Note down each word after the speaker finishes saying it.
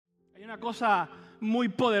una cosa muy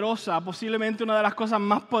poderosa, posiblemente una de las cosas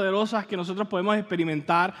más poderosas que nosotros podemos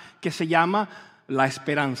experimentar, que se llama la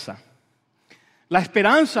esperanza. La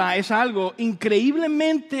esperanza es algo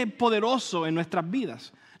increíblemente poderoso en nuestras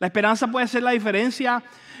vidas. La esperanza puede ser la diferencia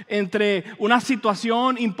entre una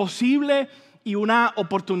situación imposible y una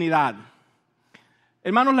oportunidad.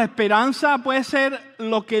 Hermanos, la esperanza puede ser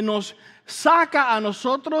lo que nos saca a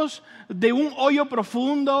nosotros de un hoyo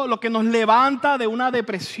profundo, lo que nos levanta de una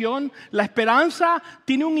depresión. La esperanza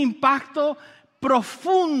tiene un impacto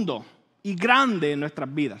profundo y grande en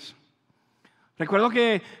nuestras vidas. Recuerdo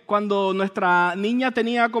que cuando nuestra niña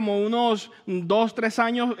tenía como unos 2, 3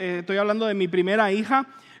 años, estoy hablando de mi primera hija,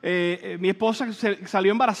 mi esposa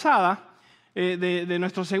salió embarazada de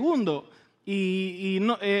nuestro segundo.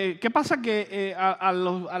 ¿Qué pasa? Que a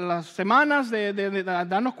las semanas de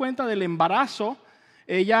darnos cuenta del embarazo,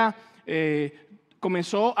 ella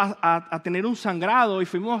comenzó a tener un sangrado y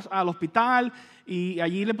fuimos al hospital y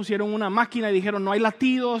allí le pusieron una máquina y dijeron no hay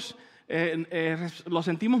latidos, lo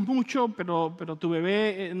sentimos mucho, pero tu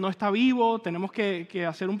bebé no está vivo, tenemos que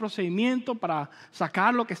hacer un procedimiento para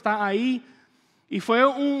sacar lo que está ahí. Y fue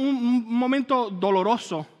un momento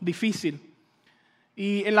doloroso, difícil.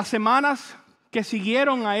 Y en las semanas que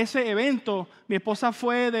siguieron a ese evento, mi esposa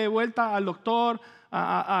fue de vuelta al doctor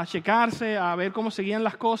a checarse, a ver cómo seguían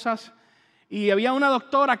las cosas. Y había una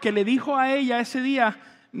doctora que le dijo a ella ese día,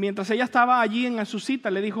 mientras ella estaba allí en su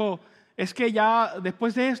cita, le dijo, es que ya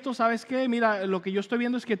después de esto, ¿sabes qué? Mira, lo que yo estoy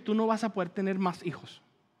viendo es que tú no vas a poder tener más hijos.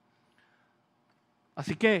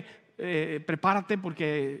 Así que prepárate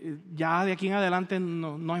porque ya de aquí en adelante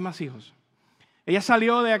no hay más hijos. Ella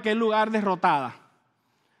salió de aquel lugar derrotada.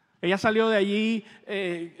 Ella salió de allí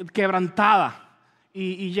quebrantada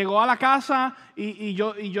y llegó a la casa y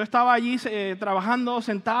yo estaba allí trabajando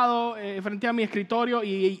sentado frente a mi escritorio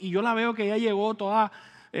y yo la veo que ella llegó toda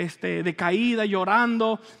decaída,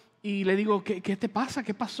 llorando y le digo, ¿qué te pasa?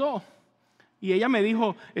 ¿Qué pasó? Y ella me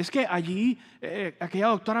dijo, es que allí aquella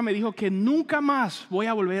doctora me dijo que nunca más voy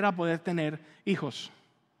a volver a poder tener hijos.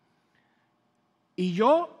 Y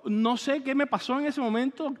yo no sé qué me pasó en ese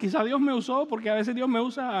momento, quizá Dios me usó, porque a veces Dios me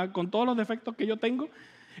usa con todos los defectos que yo tengo.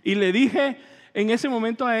 Y le dije en ese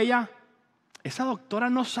momento a ella, esa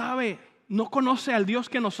doctora no sabe, no conoce al Dios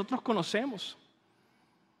que nosotros conocemos.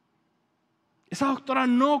 Esa doctora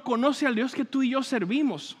no conoce al Dios que tú y yo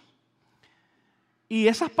servimos. Y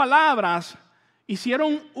esas palabras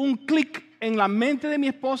hicieron un clic en la mente de mi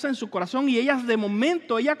esposa, en su corazón, y ella de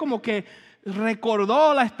momento, ella como que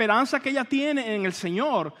recordó la esperanza que ella tiene en el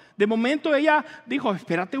Señor. De momento ella dijo,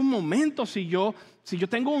 espérate un momento, si yo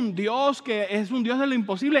tengo un Dios que es un Dios de lo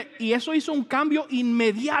imposible, y eso hizo un cambio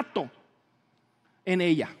inmediato en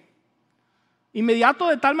ella. Inmediato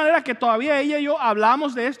de tal manera que todavía ella y yo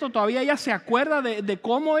hablamos de esto, todavía ella se acuerda de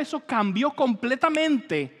cómo eso cambió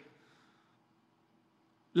completamente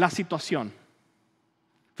la situación.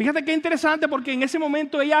 Fíjate qué interesante, porque en ese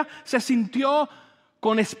momento ella se sintió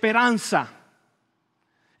con esperanza.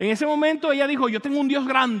 En ese momento ella dijo, yo tengo un Dios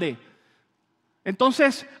grande.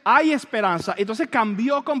 Entonces hay esperanza. Entonces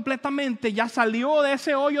cambió completamente, ya salió de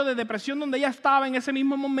ese hoyo de depresión donde ella estaba en ese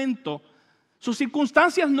mismo momento. Sus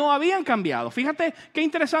circunstancias no habían cambiado. Fíjate qué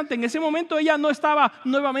interesante, en ese momento ella no estaba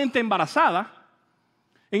nuevamente embarazada.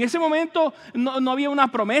 En ese momento no había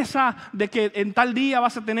una promesa de que en tal día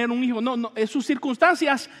vas a tener un hijo. No, sus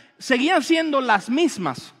circunstancias seguían siendo las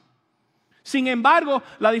mismas. Sin embargo,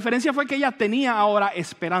 la diferencia fue que ella tenía ahora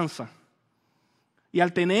esperanza. Y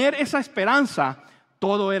al tener esa esperanza,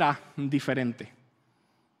 todo era diferente.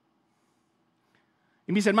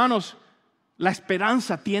 Y mis hermanos, la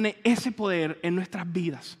esperanza tiene ese poder en nuestras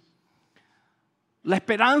vidas. La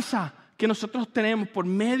esperanza que nosotros tenemos por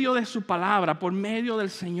medio de su palabra, por medio del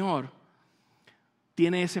Señor,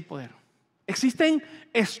 tiene ese poder. Existen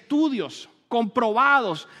estudios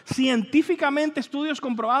comprobados, científicamente estudios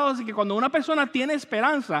comprobados de que cuando una persona tiene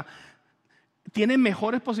esperanza, tiene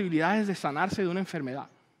mejores posibilidades de sanarse de una enfermedad.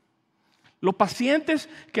 Los pacientes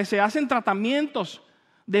que se hacen tratamientos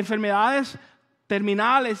de enfermedades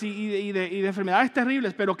terminales y de enfermedades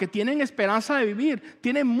terribles, pero que tienen esperanza de vivir,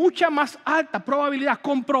 tienen mucha más alta probabilidad,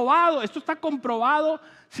 comprobado, esto está comprobado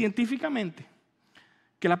científicamente,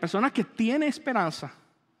 que la persona que tiene esperanza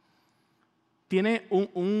tiene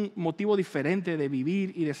un motivo diferente de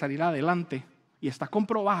vivir y de salir adelante, y está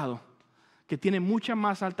comprobado que tiene mucha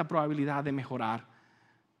más alta probabilidad de mejorar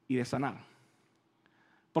y de sanar.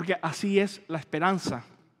 Porque así es la esperanza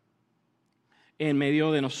en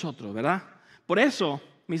medio de nosotros, ¿verdad? Por eso,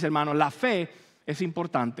 mis hermanos, la fe es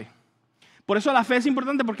importante. Por eso la fe es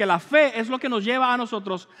importante, porque la fe es lo que nos lleva a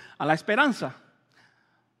nosotros a la esperanza.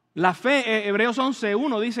 La fe, Hebreos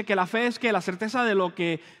 11:1 dice que la fe es que la certeza de lo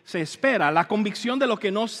que se espera, la convicción de lo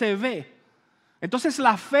que no se ve. Entonces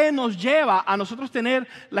la fe nos lleva a nosotros tener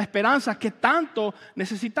la esperanza que tanto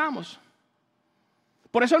necesitamos.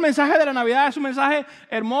 Por eso el mensaje de la Navidad es un mensaje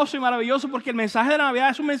hermoso y maravilloso, porque el mensaje de la Navidad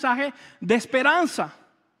es un mensaje de esperanza.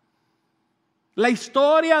 La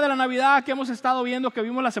historia de la Navidad que hemos estado viendo, que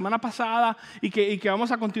vimos la semana pasada y que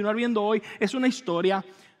vamos a continuar viendo hoy, es una historia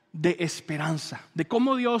de esperanza, de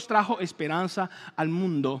cómo Dios trajo esperanza al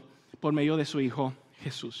mundo por medio de su Hijo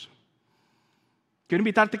Jesús. Quiero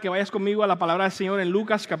invitarte que vayas conmigo a la palabra del Señor en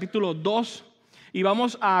Lucas capítulo 2 y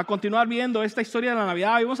vamos a continuar viendo esta historia de la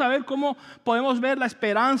Navidad y vamos a ver cómo podemos ver la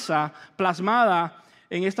esperanza plasmada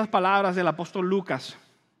en estas palabras del apóstol Lucas.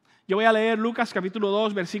 Yo voy a leer Lucas capítulo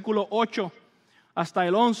 2, versículo 8 hasta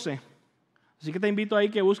el 11. Así que te invito ahí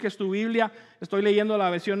que busques tu Biblia. Estoy leyendo la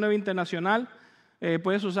versión Nueva Internacional.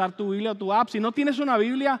 Puedes usar tu Biblia o tu app. Si no tienes una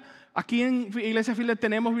Biblia, aquí en Iglesia Filet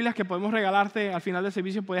tenemos Biblias que podemos regalarte. Al final del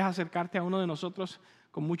servicio puedes acercarte a uno de nosotros.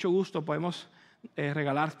 Con mucho gusto podemos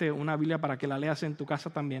regalarte una Biblia para que la leas en tu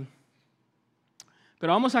casa también.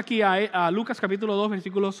 Pero vamos aquí a Lucas capítulo 2,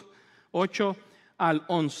 versículos 8 al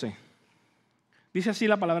 11. Dice así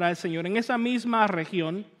la palabra del Señor. En esa misma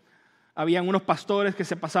región habían unos pastores que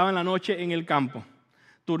se pasaban la noche en el campo,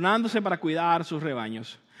 turnándose para cuidar sus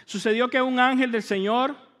rebaños. Sucedió que un ángel del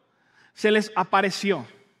Señor se les apareció.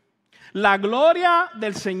 La gloria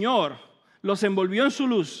del Señor los envolvió en su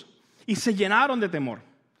luz y se llenaron de temor.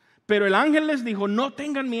 Pero el ángel les dijo: no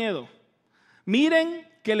tengan miedo. Miren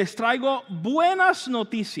que les traigo buenas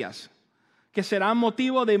noticias que serán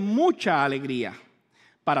motivo de mucha alegría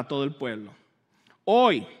para todo el pueblo.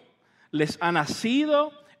 Hoy les ha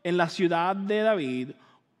nacido en la ciudad de David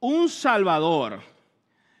un Salvador,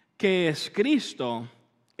 que es Cristo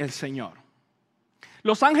el Señor.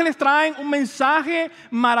 Los ángeles traen un mensaje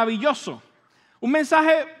maravilloso, un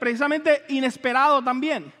mensaje precisamente inesperado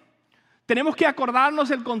también. Tenemos que acordarnos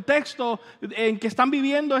el contexto en que están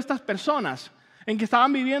viviendo estas personas, en que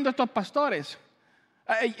estaban viviendo estos pastores.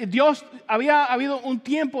 Dios, había habido un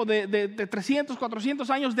tiempo de 300, 400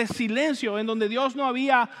 años de silencio en donde Dios no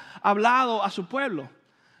había hablado a su pueblo.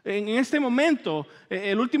 En este momento,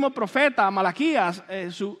 el último profeta, Malaquías,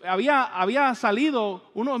 había salido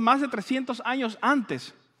unos más de 300 años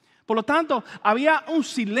antes. Por lo tanto, había un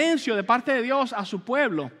silencio de parte de Dios a su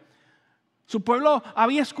pueblo. Su pueblo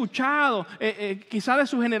había escuchado, quizás de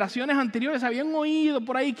sus generaciones anteriores, habían oído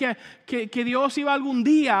por ahí que Dios iba algún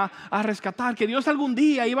día a rescatar, que Dios algún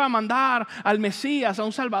día iba a mandar al Mesías, a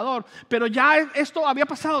un Salvador. Pero ya esto había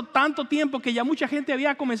pasado tanto tiempo que ya mucha gente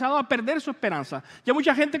había comenzado a perder su esperanza. Ya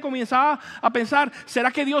mucha gente comenzaba a pensar: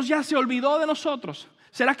 ¿será que Dios ya se olvidó de nosotros?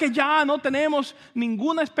 ¿Será que ya no tenemos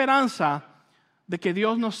ninguna esperanza de que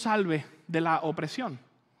Dios nos salve de la opresión?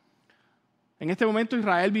 En este momento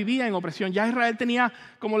Israel vivía en opresión. Ya Israel tenía,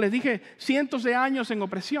 como les dije, cientos de años en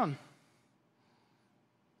opresión.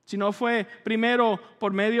 Si no fue primero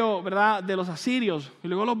por medio, ¿verdad?, de los asirios, y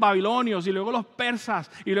luego los babilonios, y luego los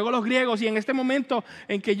persas, y luego los griegos. Y en este momento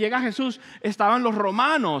en que llega Jesús, estaban los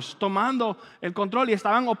romanos tomando el control y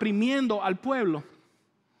estaban oprimiendo al pueblo.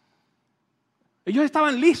 Ellos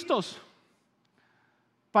estaban listos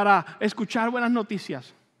para escuchar buenas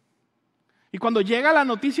noticias. Y cuando llega la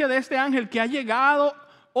noticia de este ángel que ha llegado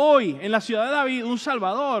hoy en la ciudad de David, un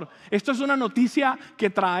Salvador, esto es una noticia que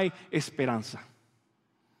trae esperanza.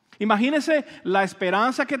 Imagínense la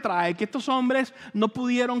esperanza que trae, que estos hombres no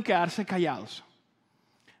pudieron quedarse callados.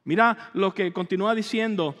 Mira lo que continúa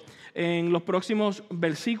diciendo en los próximos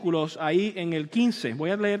versículos, ahí en el 15. Voy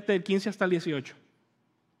a leerte el 15 hasta el 18.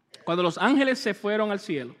 Cuando los ángeles se fueron al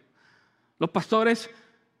cielo, los pastores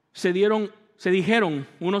se dijeron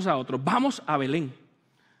unos a otros: vamos a Belén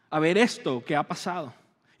a ver esto que ha pasado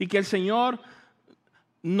y que el Señor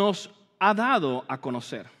nos ha dado a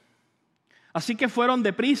conocer. Así que fueron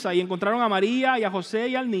deprisa y encontraron a María y a José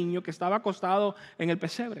y al niño que estaba acostado en el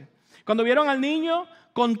pesebre. Cuando vieron al niño,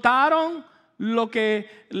 contaron lo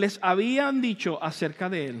que les habían dicho acerca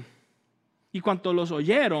de él. Y cuanto los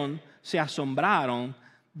oyeron, se asombraron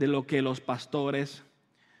de lo que los pastores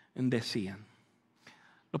decían.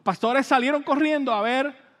 Los pastores salieron corriendo a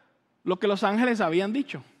ver lo que los ángeles habían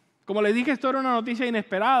dicho. Como les dije, esto era una noticia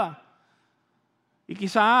inesperada. Y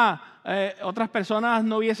quizá otras personas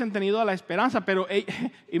no hubiesen tenido la esperanza, pero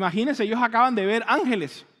imagínense, ellos acaban de ver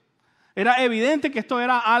ángeles. Era evidente que esto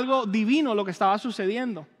era algo divino lo que estaba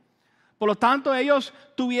sucediendo. Por lo tanto, ellos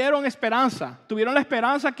tuvieron esperanza. Tuvieron la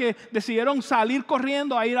esperanza que decidieron salir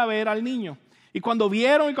corriendo a ir a ver al niño. Y cuando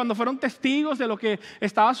vieron y cuando fueron testigos de lo que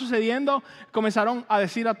estaba sucediendo, comenzaron a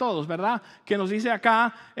decir a todos, ¿verdad? Que nos dice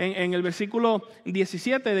acá en el versículo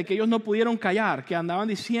 17 de que ellos no pudieron callar, que andaban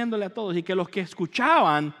diciéndole a todos y que los que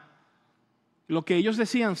escuchaban lo que ellos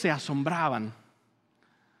decían se asombraban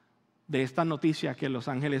de esta noticia que los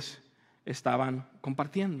ángeles estaban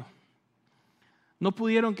compartiendo. No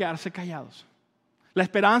pudieron quedarse callados. La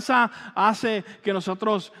esperanza hace que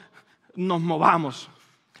nosotros nos movamos.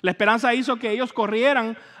 La esperanza hizo que ellos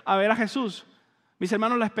corrieran a ver a Jesús. Mis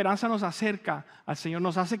hermanos, la esperanza nos acerca al Señor,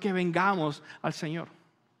 nos hace que vengamos al Señor.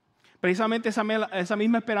 Precisamente esa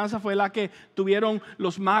misma esperanza fue la que tuvieron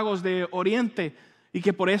los magos de Oriente y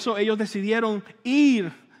que por eso ellos decidieron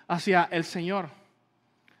ir hacia el Señor.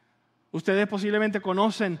 Ustedes posiblemente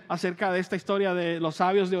conocen acerca de esta historia de los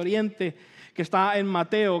sabios de Oriente que está en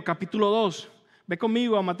Mateo capítulo 2. Ve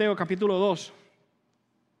conmigo a Mateo capítulo 2.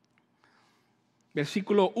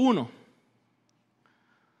 Versículo 1.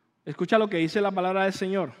 Escucha lo que dice la palabra del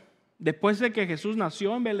Señor. Después de que Jesús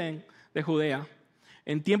nació en Belén de Judea,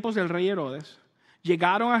 en tiempos del rey Herodes,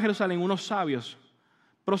 llegaron a Jerusalén unos sabios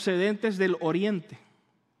procedentes del oriente.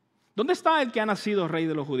 ¿Dónde está el que ha nacido rey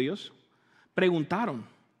de los judíos? Preguntaron.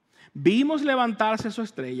 Vimos levantarse su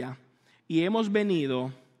estrella y hemos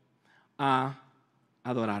venido a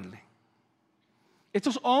adorarle.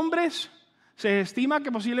 Estos hombres se estima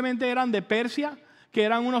que posiblemente eran de Persia, que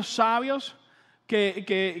eran unos sabios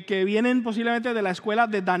que vienen posiblemente de la escuela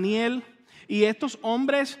de Daniel. Y estos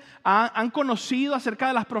hombres han conocido acerca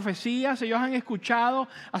de las profecías, ellos han escuchado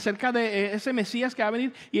acerca de ese Mesías que va a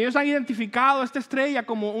venir. Y ellos han identificado esta estrella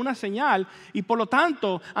como una señal y por lo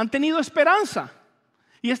tanto han tenido esperanza.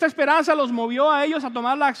 Y esta esperanza los movió a ellos a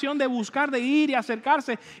tomar la acción de buscar, de ir y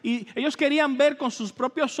acercarse. Y ellos querían ver con sus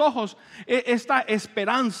propios ojos esta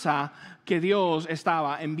esperanza que Dios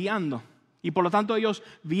estaba enviando. Y por lo tanto ellos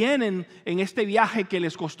vienen en este viaje que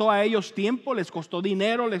les costó a ellos tiempo, les costó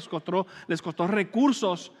dinero, les costó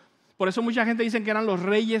recursos. Por eso mucha gente dice que eran los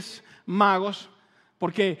reyes magos,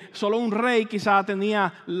 porque solo un rey quizá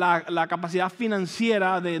tenía la capacidad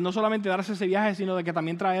financiera de no solamente darse ese viaje, sino de que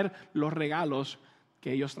también traer los regalos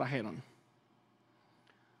que ellos trajeron.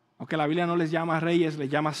 Aunque la Biblia no les llama reyes, les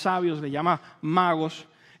llama sabios, les llama magos,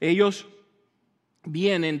 ellos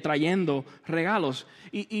vienen trayendo regalos.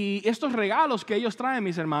 Y estos regalos que ellos traen,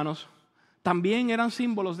 mis hermanos, también eran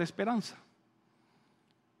símbolos de esperanza.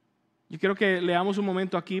 Yo quiero que leamos un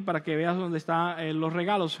momento aquí para que veas dónde están los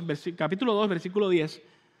regalos. Capítulo 2, versículo 10.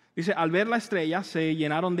 Dice, al ver la estrella se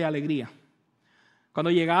llenaron de alegría. Cuando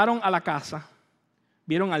llegaron a la casa,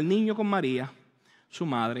 vieron al niño con María, su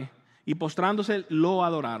madre, y postrándose lo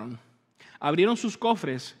adoraron. Abrieron sus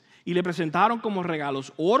cofres y le presentaron como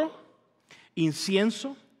regalos oro,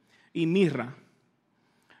 incienso y mirra.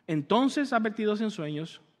 Entonces, advertidos en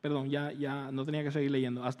sueños, perdón, ya no tenía que seguir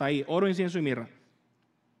leyendo, hasta ahí, oro, incienso y mirra.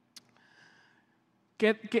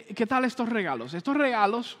 ¿Qué tal estos regalos? Estos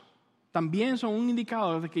regalos también son un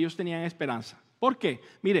indicador de que ellos tenían esperanza. ¿Por qué?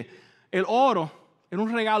 Mire, el oro era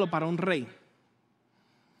un regalo para un rey.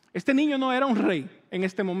 Este niño no era un rey en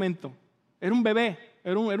este momento, era un bebé,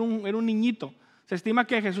 era un niñito. Se estima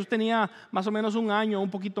que Jesús tenía más o menos un año, un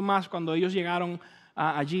poquito más, cuando ellos llegaron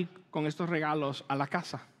allí con estos regalos a la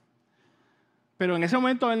casa. Pero en ese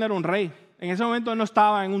momento él no era un rey, en ese momento él no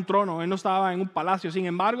estaba en un trono, él no estaba en un palacio. Sin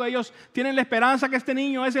embargo, ellos tienen la esperanza que este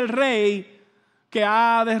niño es el rey que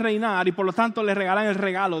ha de reinar y por lo tanto le regalan el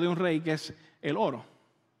regalo de un rey que es el oro.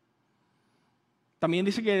 También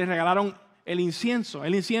dice que le regalaron el incienso.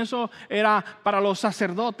 El incienso era para los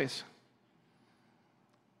sacerdotes.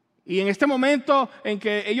 Y en este momento en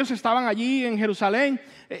que ellos estaban allí en Jerusalén,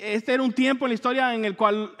 este era un tiempo en la historia en el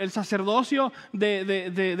cual el sacerdocio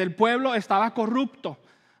del pueblo estaba corrupto.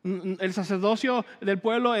 El sacerdocio del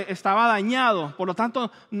pueblo estaba dañado. Por lo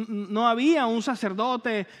tanto, no había un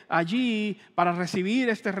sacerdote allí para recibir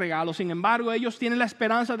este regalo. Sin embargo, ellos tienen la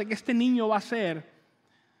esperanza de que este niño va a ser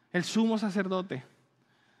el sumo sacerdote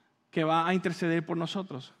que va a interceder por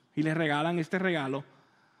nosotros. Y le regalan este regalo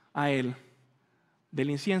a él del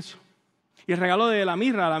incienso. Y el regalo de la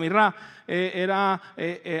mirra era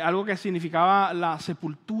algo que significaba la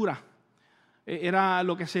sepultura. Era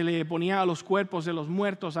lo que se le ponía a los cuerpos de los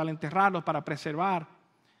muertos al enterrarlos para preservar.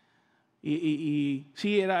 Y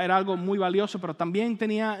sí, era algo muy valioso, pero también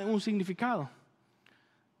tenía un significado.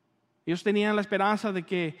 Ellos tenían la esperanza de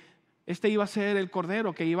que este iba a ser el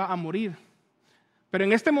cordero que iba a morir. Pero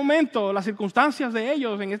en este momento, las circunstancias de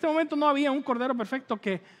ellos, en este momento no había un cordero perfecto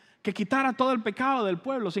que quitara todo el pecado del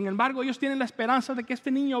pueblo. Sin embargo, ellos tienen la esperanza de que este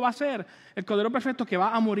niño va a ser el cordero perfecto que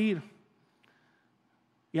va a morir.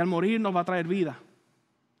 Y al morir nos va a traer vida.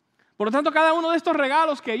 Por lo tanto, cada uno de estos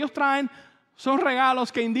regalos que ellos traen Son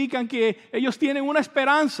regalos que indican que ellos tienen una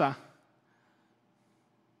esperanza.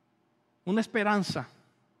 Una esperanza.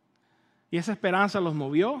 Y esa esperanza los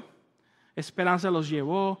movió, esperanza los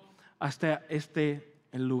llevó hasta este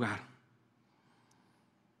lugar.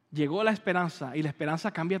 Llegó la esperanza y la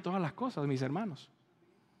esperanza cambia todas las cosas, mis hermanos.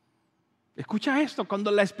 Escucha esto, cuando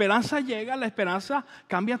la esperanza llega, la esperanza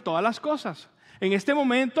cambia todas las cosas. En este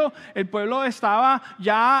momento el pueblo estaba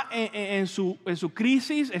ya en su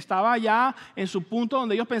crisis, estaba ya en su punto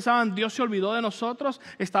donde ellos pensaban Dios se olvidó de nosotros,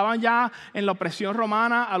 estaban ya en la opresión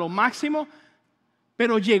romana a lo máximo,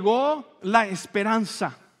 pero llegó la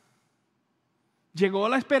esperanza. Llegó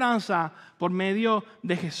la esperanza por medio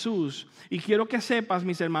de Jesús. Y quiero que sepas,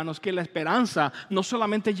 mis hermanos, que la esperanza no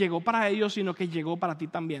solamente llegó para ellos, sino que llegó para ti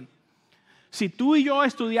también. Si tú y yo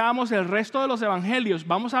estudiamos el resto de los evangelios,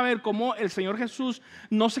 vamos a ver cómo el Señor Jesús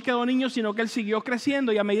no se quedó niño, sino que Él siguió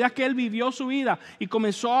creciendo. Y a medida que Él vivió su vida y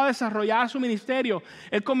comenzó a desarrollar su ministerio,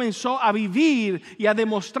 Él comenzó a vivir y a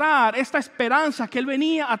demostrar esta esperanza que Él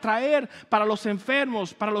venía a traer para los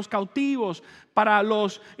enfermos, para los cautivos, para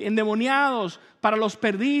los endemoniados, para los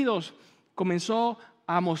perdidos. Comenzó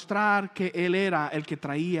a mostrar que Él era el que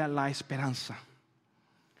traía la esperanza.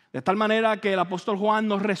 De tal manera que el apóstol Juan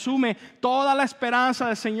nos resume toda la esperanza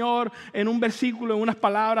del Señor en un versículo, en unas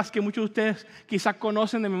palabras que muchos de ustedes quizás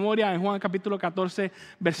conocen de memoria, en Juan capítulo 14,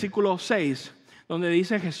 versículo 6, donde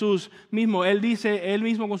dice Jesús mismo, Él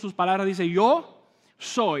mismo con sus palabras dice, yo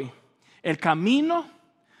soy el camino,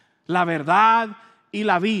 la verdad y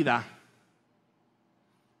la vida.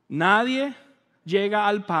 Nadie llega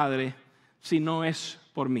al Padre si no es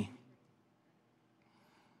por mí.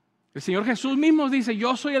 El Señor Jesús mismo dice,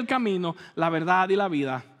 yo soy el camino, la verdad y la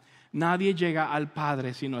vida. Nadie llega al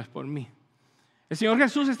Padre si no es por mí. El Señor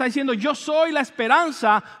Jesús está diciendo, yo soy la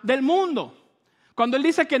esperanza del mundo. Cuando Él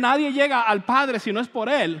dice que nadie llega al Padre si no es por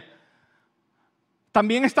Él,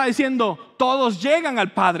 también está diciendo, todos llegan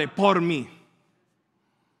al Padre por mí.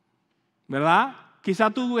 ¿Verdad?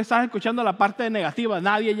 Quizá tú estás escuchando la parte negativa,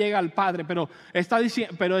 nadie llega al Padre, pero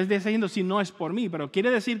es diciendo si no es por mí, pero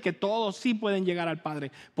quiere decir que todos sí pueden llegar al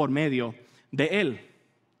Padre por medio de Él.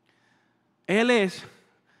 Él es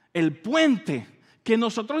el puente que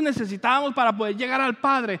nosotros necesitábamos para poder llegar al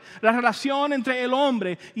Padre. La relación entre el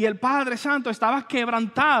hombre y el Padre Santo estaba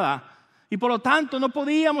quebrantada y por lo tanto no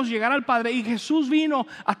podíamos llegar al Padre, y Jesús vino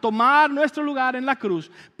a tomar nuestro lugar en la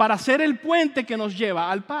cruz para ser el puente que nos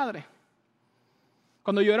lleva al Padre.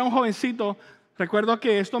 Cuando yo era un jovencito, recuerdo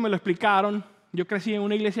que esto me lo explicaron. Yo crecí en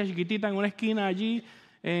una iglesia chiquitita, en una esquina allí,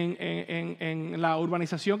 en la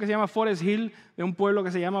urbanización que se llama Forest Hill, de un pueblo que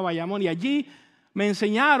se llama Bayamón. Y allí me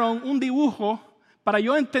enseñaron un dibujo para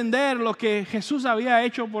yo entender lo que Jesús había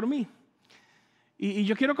hecho por mí. Y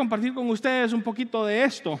yo quiero compartir con ustedes un poquito de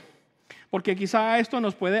esto, porque quizá esto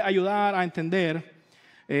nos puede ayudar a entender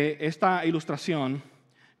esta ilustración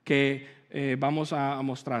que vamos a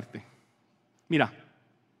mostrarte. Mira.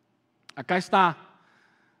 Acá está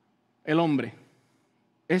el hombre.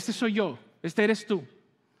 Este soy yo, este eres tú.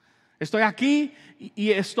 Estoy aquí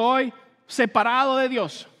y estoy separado de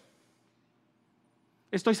Dios.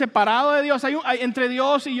 Estoy separado de Dios. Entre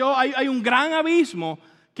Dios y yo hay un gran abismo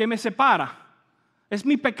que me separa. Es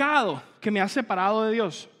mi pecado que me ha separado de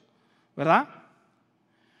Dios. ¿Verdad?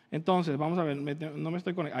 Entonces, vamos a ver, no me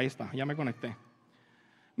estoy conectando. Ahí está, ya me conecté.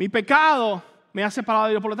 Mi pecado me ha separado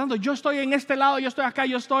de Dios. Por lo tanto, yo estoy en este lado, yo estoy acá,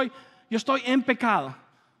 yo estoy en pecado.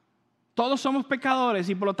 Todos somos pecadores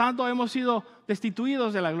y por lo tanto hemos sido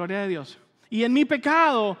destituidos de la gloria de Dios. Y en mi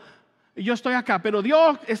pecado yo estoy acá, pero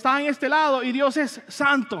Dios está en este lado y Dios es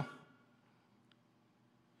santo.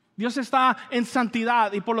 Dios está en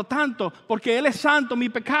santidad y por lo tanto, porque Él es santo, mi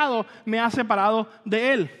pecado me ha separado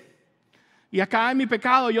de Él. Y acá en mi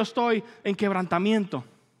pecado yo estoy en quebrantamiento.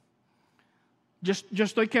 Yo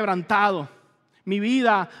estoy quebrantado. Mi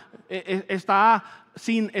vida está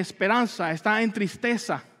sin esperanza, está en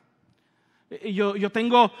tristeza. Yo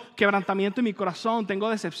tengo quebrantamiento en mi corazón, tengo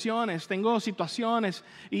decepciones, tengo situaciones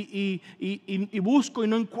y busco y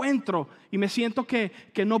no encuentro y me siento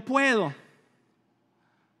que no puedo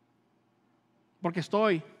porque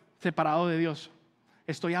estoy separado de Dios,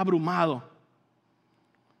 estoy abrumado,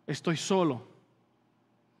 estoy solo.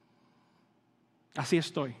 Así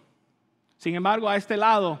estoy. Sin embargo, a este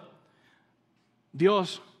lado,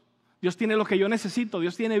 Dios tiene lo que yo necesito.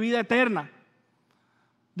 Dios tiene vida eterna.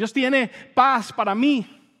 Dios tiene paz para mí.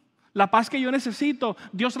 La paz que yo necesito,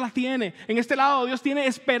 Dios la tiene. En este lado, Dios tiene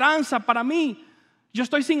esperanza para mí. Yo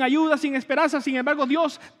estoy sin ayuda, sin esperanza. Sin embargo,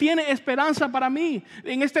 Dios tiene esperanza para mí.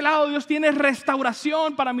 En este lado, Dios tiene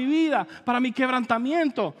restauración para mi vida, para mi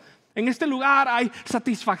quebrantamiento. En este lugar hay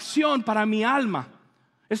satisfacción para mi alma.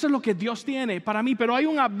 Eso es lo que Dios tiene para mí, pero hay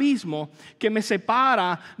un abismo que me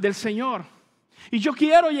separa del Señor. Y yo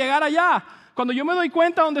quiero llegar allá. Cuando yo me doy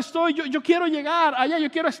cuenta de dónde estoy, yo quiero llegar allá, yo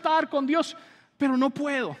quiero estar con Dios, pero no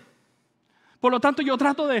puedo. Por lo tanto, yo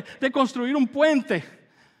trato de construir un puente.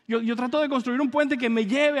 Yo trato de construir un puente que me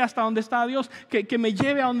lleve hasta donde está Dios, que me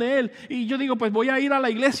lleve a donde Él. Y yo digo, pues voy a ir a la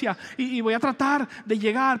iglesia y voy a tratar de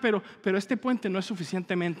llegar, pero este puente no es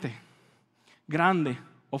suficientemente grande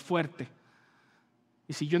o fuerte.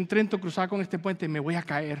 Y si yo intento cruzar con este puente, me voy a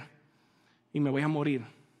caer y me voy a morir.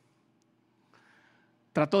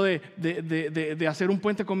 Trato de hacer un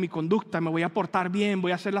puente con mi conducta, me voy a portar bien,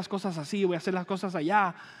 voy a hacer las cosas así, voy a hacer las cosas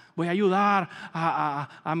allá, voy a ayudar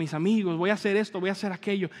a mis amigos, voy a hacer esto, voy a hacer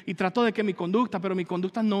aquello. Y trato de que mi conducta, pero mi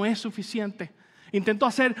conducta no es suficiente. Intento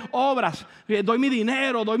hacer obras, doy mi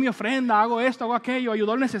dinero, doy mi ofrenda, hago esto, hago aquello,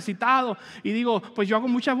 ayudo al necesitado. Y digo, pues yo hago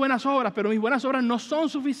muchas buenas obras, pero mis buenas obras no son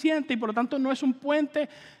suficientes y por lo tanto no es un puente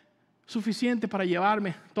suficiente para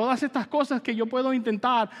llevarme. Todas estas cosas que yo puedo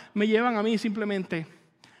intentar me llevan a mí simplemente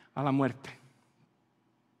a la muerte.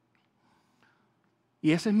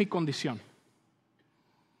 Y esa es mi condición.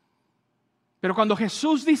 Pero cuando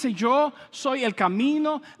Jesús dice, yo soy el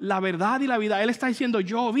camino, la verdad y la vida, Él está diciendo,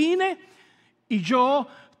 yo vine y yo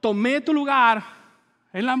tomé tu lugar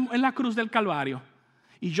en la cruz del Calvario.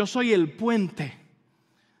 Y yo soy el puente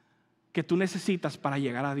que tú necesitas para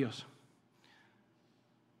llegar a Dios.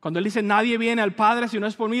 Cuando Él dice, nadie viene al Padre si no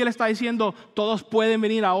es por mí, Él está diciendo, todos pueden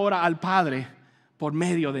venir ahora al Padre por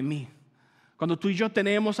medio de mí. Cuando tú y yo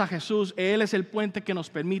tenemos a Jesús, Él es el puente que nos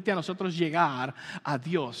permite a nosotros llegar a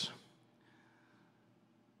Dios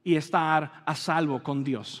y estar a salvo con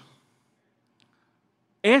Dios.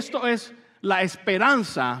 Esto es la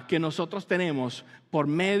esperanza que nosotros tenemos por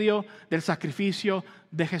medio del sacrificio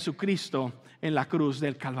de Jesucristo en la cruz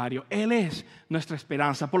del Calvario. Él es nuestra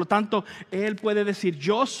esperanza. Por lo tanto, Él puede decir,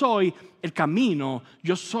 yo soy el camino,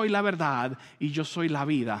 yo soy la verdad y yo soy la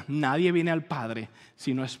vida. Nadie viene al Padre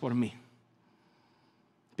si no es por mí.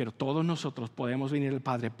 Pero todos nosotros podemos venir al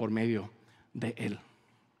Padre por medio de Él.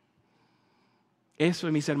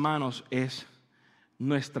 Eso, mis hermanos, es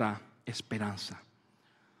nuestra esperanza.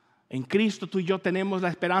 En Cristo tú y yo tenemos la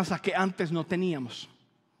esperanza que antes no teníamos.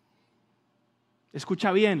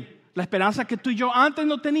 Escucha bien, la esperanza que tú y yo antes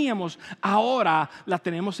no teníamos, ahora la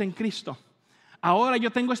tenemos en Cristo. Ahora yo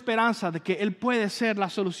tengo esperanza de que Él puede ser la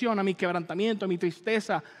solución a mi quebrantamiento, a mi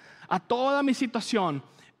tristeza, a toda mi situación.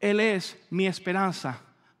 Él es mi esperanza,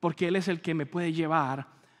 porque Él es el que me puede llevar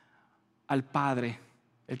al Padre,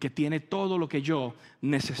 el que tiene todo lo que yo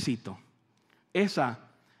necesito. Esa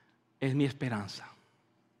es mi esperanza.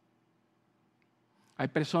 Hay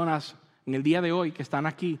personas en el día de hoy que están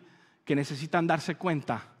aquí que necesitan darse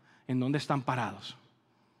cuenta en dónde están parados.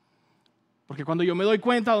 Porque cuando yo me doy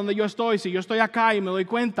cuenta de dónde yo estoy, si yo estoy acá y me doy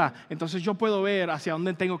cuenta, entonces yo puedo ver hacia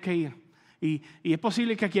dónde tengo que ir. Y es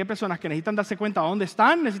posible que aquí hay personas que necesitan darse cuenta a dónde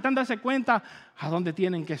están, necesitan darse cuenta a dónde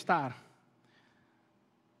tienen que estar.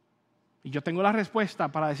 Y yo tengo la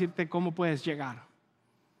respuesta para decirte cómo puedes llegar.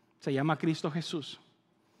 Se llama Cristo Jesús.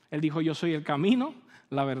 Él dijo, yo soy el camino,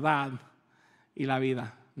 la verdad y la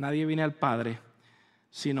vida. Nadie viene al Padre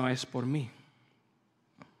si no es por mí.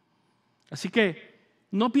 Así que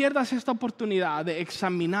no pierdas esta oportunidad de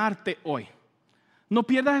examinarte hoy. No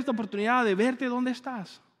pierdas esta oportunidad de verte dónde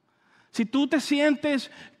estás. Si tú te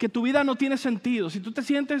sientes que tu vida no tiene sentido, si tú te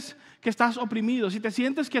sientes que estás oprimido, si te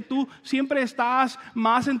sientes que tú siempre estás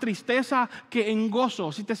más en tristeza que en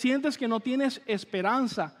gozo, si te sientes que no tienes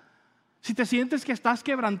esperanza, si te sientes que estás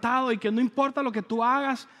quebrantado y que no importa lo que tú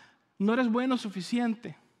hagas, no eres bueno o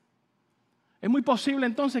suficiente, es muy posible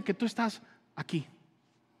entonces que tú estás aquí.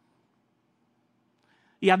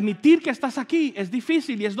 Y admitir que estás aquí es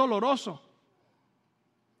difícil y es doloroso,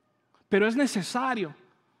 pero es necesario.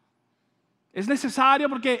 Es necesario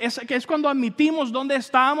porque es cuando admitimos dónde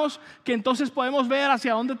estamos que entonces podemos ver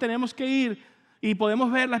hacia dónde tenemos que ir y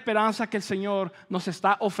podemos ver la esperanza que el Señor nos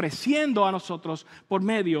está ofreciendo a nosotros por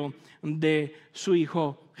medio de su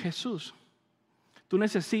Hijo Jesús. Tú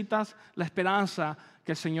necesitas la esperanza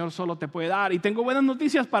que el Señor solo te puede dar. Y tengo buenas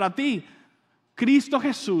noticias para ti. Cristo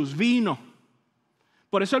Jesús vino.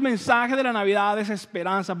 Por eso el mensaje de la Navidad es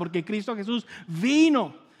esperanza, porque Cristo Jesús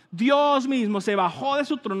vino. Dios mismo se bajó de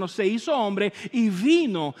su trono, se hizo hombre y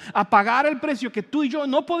vino a pagar el precio que tú y yo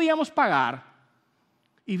no podíamos pagar.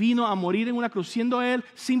 Y vino a morir en una cruz, siendo Él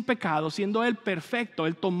sin pecado, siendo Él perfecto.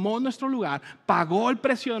 Él tomó nuestro lugar, pagó el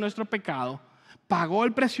precio de nuestro pecado, pagó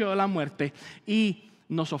el precio de la muerte y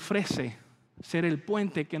nos ofrece ser el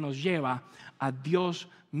puente que nos lleva a Dios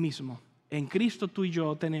mismo. En Cristo tú y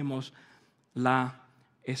yo tenemos la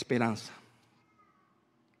esperanza.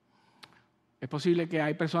 Es posible que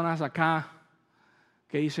hay personas acá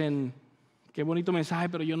que dicen, qué bonito mensaje,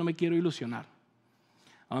 pero yo no me quiero ilusionar.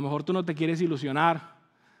 A lo mejor tú no te quieres ilusionar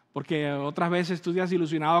porque otras veces tú te has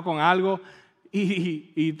ilusionado con algo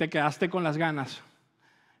y te quedaste con las ganas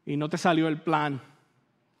y no te salió el plan.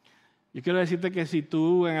 Yo quiero decirte que si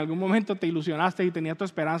tú en algún momento te ilusionaste y tenías tu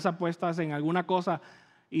esperanza puesta en alguna cosa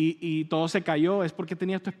y todo se cayó, es porque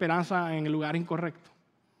tenías tu esperanza en el lugar incorrecto.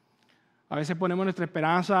 A veces ponemos nuestra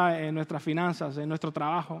esperanza en nuestras finanzas, en nuestro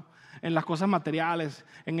trabajo, en las cosas materiales,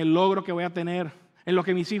 en el logro que voy a tener, en lo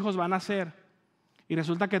que mis hijos van a hacer. Y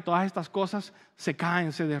resulta que todas estas cosas se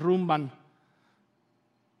caen, se derrumban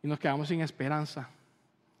y nos quedamos sin esperanza.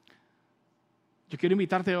 Yo quiero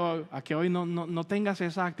invitarte a que hoy no tengas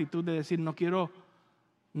esa actitud de decir no quiero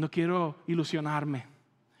ilusionarme.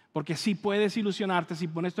 Porque sí puedes ilusionarte si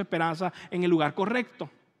pones tu esperanza en el lugar correcto.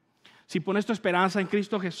 Si pones tu esperanza en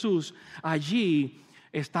Cristo Jesús, allí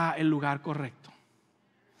está el lugar correcto.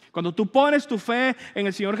 Cuando tú pones tu fe en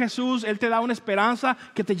el Señor Jesús, Él te da una esperanza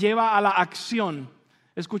que te lleva a la acción.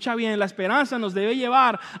 Escucha bien, la esperanza nos debe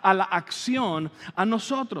llevar a la acción a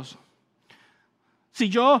nosotros. Si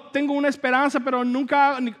yo tengo una esperanza pero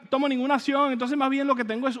nunca tomo ninguna acción, entonces más bien lo que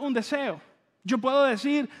tengo es un deseo. Yo puedo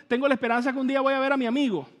decir, tengo la esperanza que un día voy a ver a mi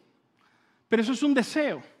amigo, pero eso es un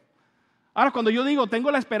deseo. Ahora, cuando yo digo, tengo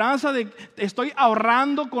la esperanza de, estoy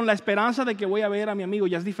ahorrando con la esperanza de que voy a ver a mi amigo,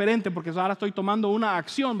 ya es diferente porque ahora estoy tomando una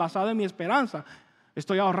acción basada en mi esperanza.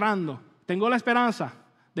 Estoy ahorrando. Tengo la esperanza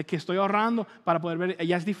de que estoy ahorrando para poder ver,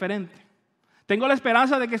 ya es diferente. Tengo la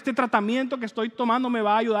esperanza de que este tratamiento que estoy tomando me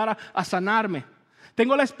va a ayudar a sanarme.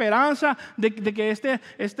 Tengo la esperanza de que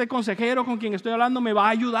este consejero con quien estoy hablando me va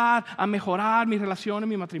a ayudar a mejorar mi relación en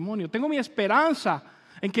mi matrimonio. Tengo mi esperanza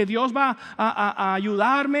en que Dios va a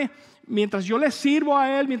ayudarme mientras yo le sirvo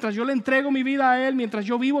a Él, mientras yo le entrego mi vida a Él, mientras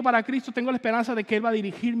yo vivo para Cristo. Tengo la esperanza de que Él va a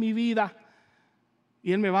dirigir mi vida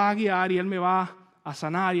y Él me va a guiar y Él me va a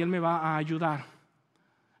sanar y Él me va a ayudar.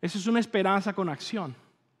 Esa es una esperanza con acción.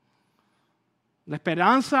 La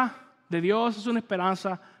esperanza de Dios es una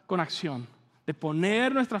esperanza con acción. De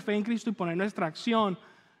poner nuestra fe en Cristo y poner nuestra acción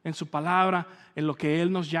en su palabra, en lo que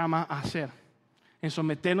Él nos llama a hacer, en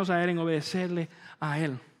someternos a Él, en obedecerle a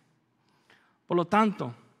Él. Por lo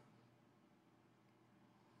tanto,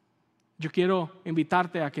 yo quiero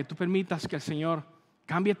invitarte a que tú permitas que el Señor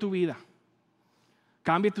cambie tu vida,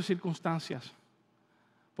 cambie tus circunstancias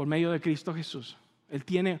por medio de Cristo Jesús. Él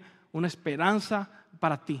tiene una esperanza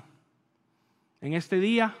para ti. En este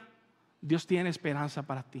día, Dios tiene esperanza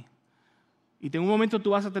para ti. Y en un momento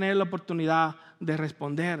tú vas a tener la oportunidad de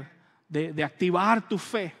responder, de activar tu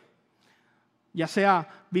fe. Ya sea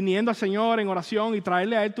viniendo al Señor en oración y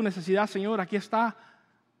traerle a Él tu necesidad. Señor, aquí está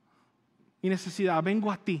mi necesidad,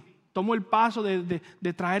 vengo a ti. Tomo el paso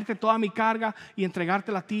de traerte toda mi carga y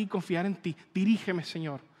entregártela a ti y confiar en ti. Dirígeme,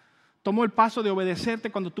 Señor. Tomo el paso de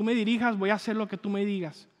obedecerte. Cuando tú me dirijas, voy a hacer lo que tú me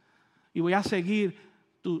digas. Y voy a seguir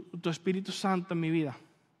tu Espíritu Santo en mi vida.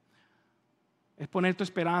 Es poner tu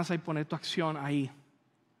esperanza y poner tu acción ahí.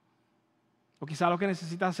 O quizá lo que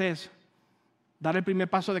necesitas es dar el primer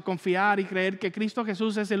paso de confiar y creer que Cristo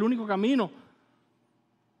Jesús es el único camino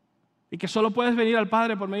y que solo puedes venir al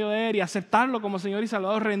Padre por medio de Él y aceptarlo como Señor y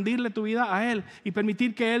Salvador, rendirle tu vida a Él y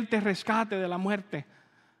permitir que Él te rescate de la muerte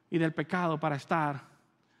y del pecado para estar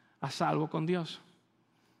a salvo con Dios.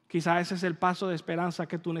 Quizá ese es el paso de esperanza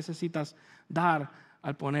que tú necesitas dar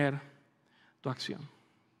al poner tu acción.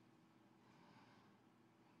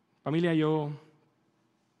 Familia, yo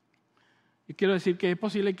quiero decir que es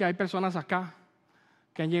posible que hay personas acá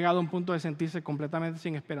que han llegado a un punto de sentirse completamente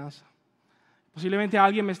sin esperanza. Posiblemente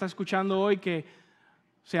alguien me está escuchando hoy que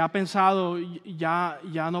se ha pensado,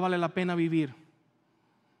 ya no vale la pena vivir.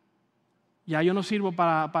 Ya yo no sirvo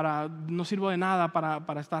no sirvo de nada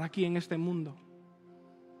para estar aquí en este mundo.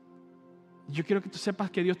 Yo quiero que tú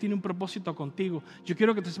sepas que Dios tiene un propósito contigo. Yo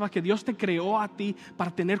quiero que tú sepas que Dios te creó a ti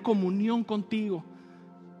para tener comunión contigo.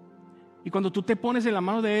 Y cuando tú te pones en la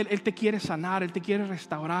mano de Él, Él te quiere sanar, Él te quiere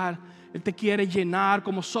restaurar, Él te quiere llenar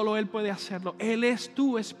como solo Él puede hacerlo. Él es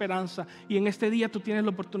tu esperanza y en este día tú tienes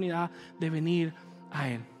la oportunidad de venir a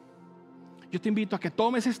Él. Yo te invito a que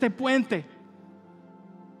tomes este puente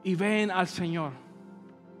y ven al Señor.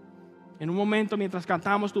 En un momento mientras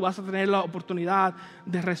cantamos tú vas a tener la oportunidad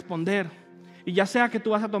de responder. Y ya sea que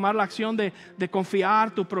tú vas a tomar la acción de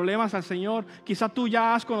confiar tus problemas al Señor. Quizá tú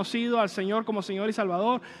ya has conocido al Señor como Señor y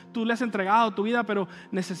Salvador. Tú le has entregado tu vida, pero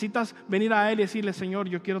necesitas venir a Él y decirle: Señor,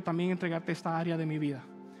 yo quiero también entregarte esta área de mi vida.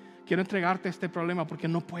 Quiero entregarte este problema porque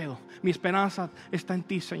no puedo. Mi esperanza está en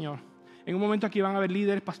ti, Señor. En un momento aquí van a haber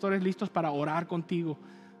líderes, pastores listos para orar contigo,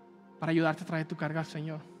 para ayudarte a traer tu carga al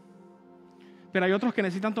Señor. Pero hay otros que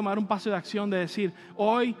necesitan tomar un paso de acción de decir,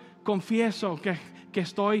 hoy confieso que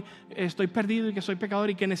estoy perdido y que soy pecador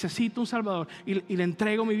y que necesito un Salvador y le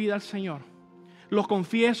entrego mi vida al Señor. Lo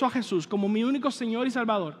confieso a Jesús como mi único Señor y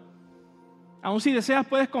Salvador. Aún si deseas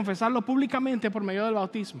puedes confesarlo públicamente por medio del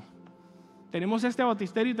bautismo. Tenemos este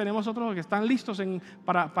bautisterio y tenemos otros que están listos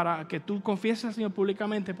para que tú confieses al Señor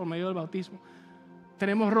públicamente por medio del bautismo.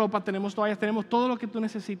 Tenemos ropa, tenemos toallas, tenemos todo lo que tú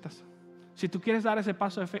necesitas. Si tú quieres dar ese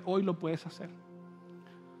paso de fe, hoy lo puedes hacer.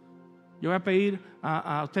 Yo voy a pedir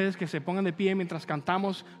a ustedes que se pongan de pie mientras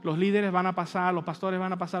cantamos. Los líderes van a pasar, los pastores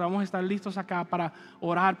van a pasar. Vamos a estar listos acá para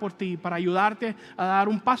orar por ti, para ayudarte a dar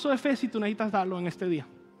un paso de fe si tú necesitas darlo en este día.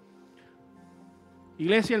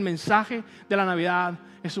 Iglesia, el mensaje de la Navidad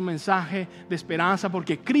es un mensaje de esperanza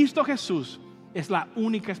porque Cristo Jesús es la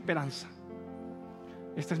única esperanza.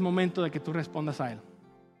 Este es el momento de que tú respondas a Él.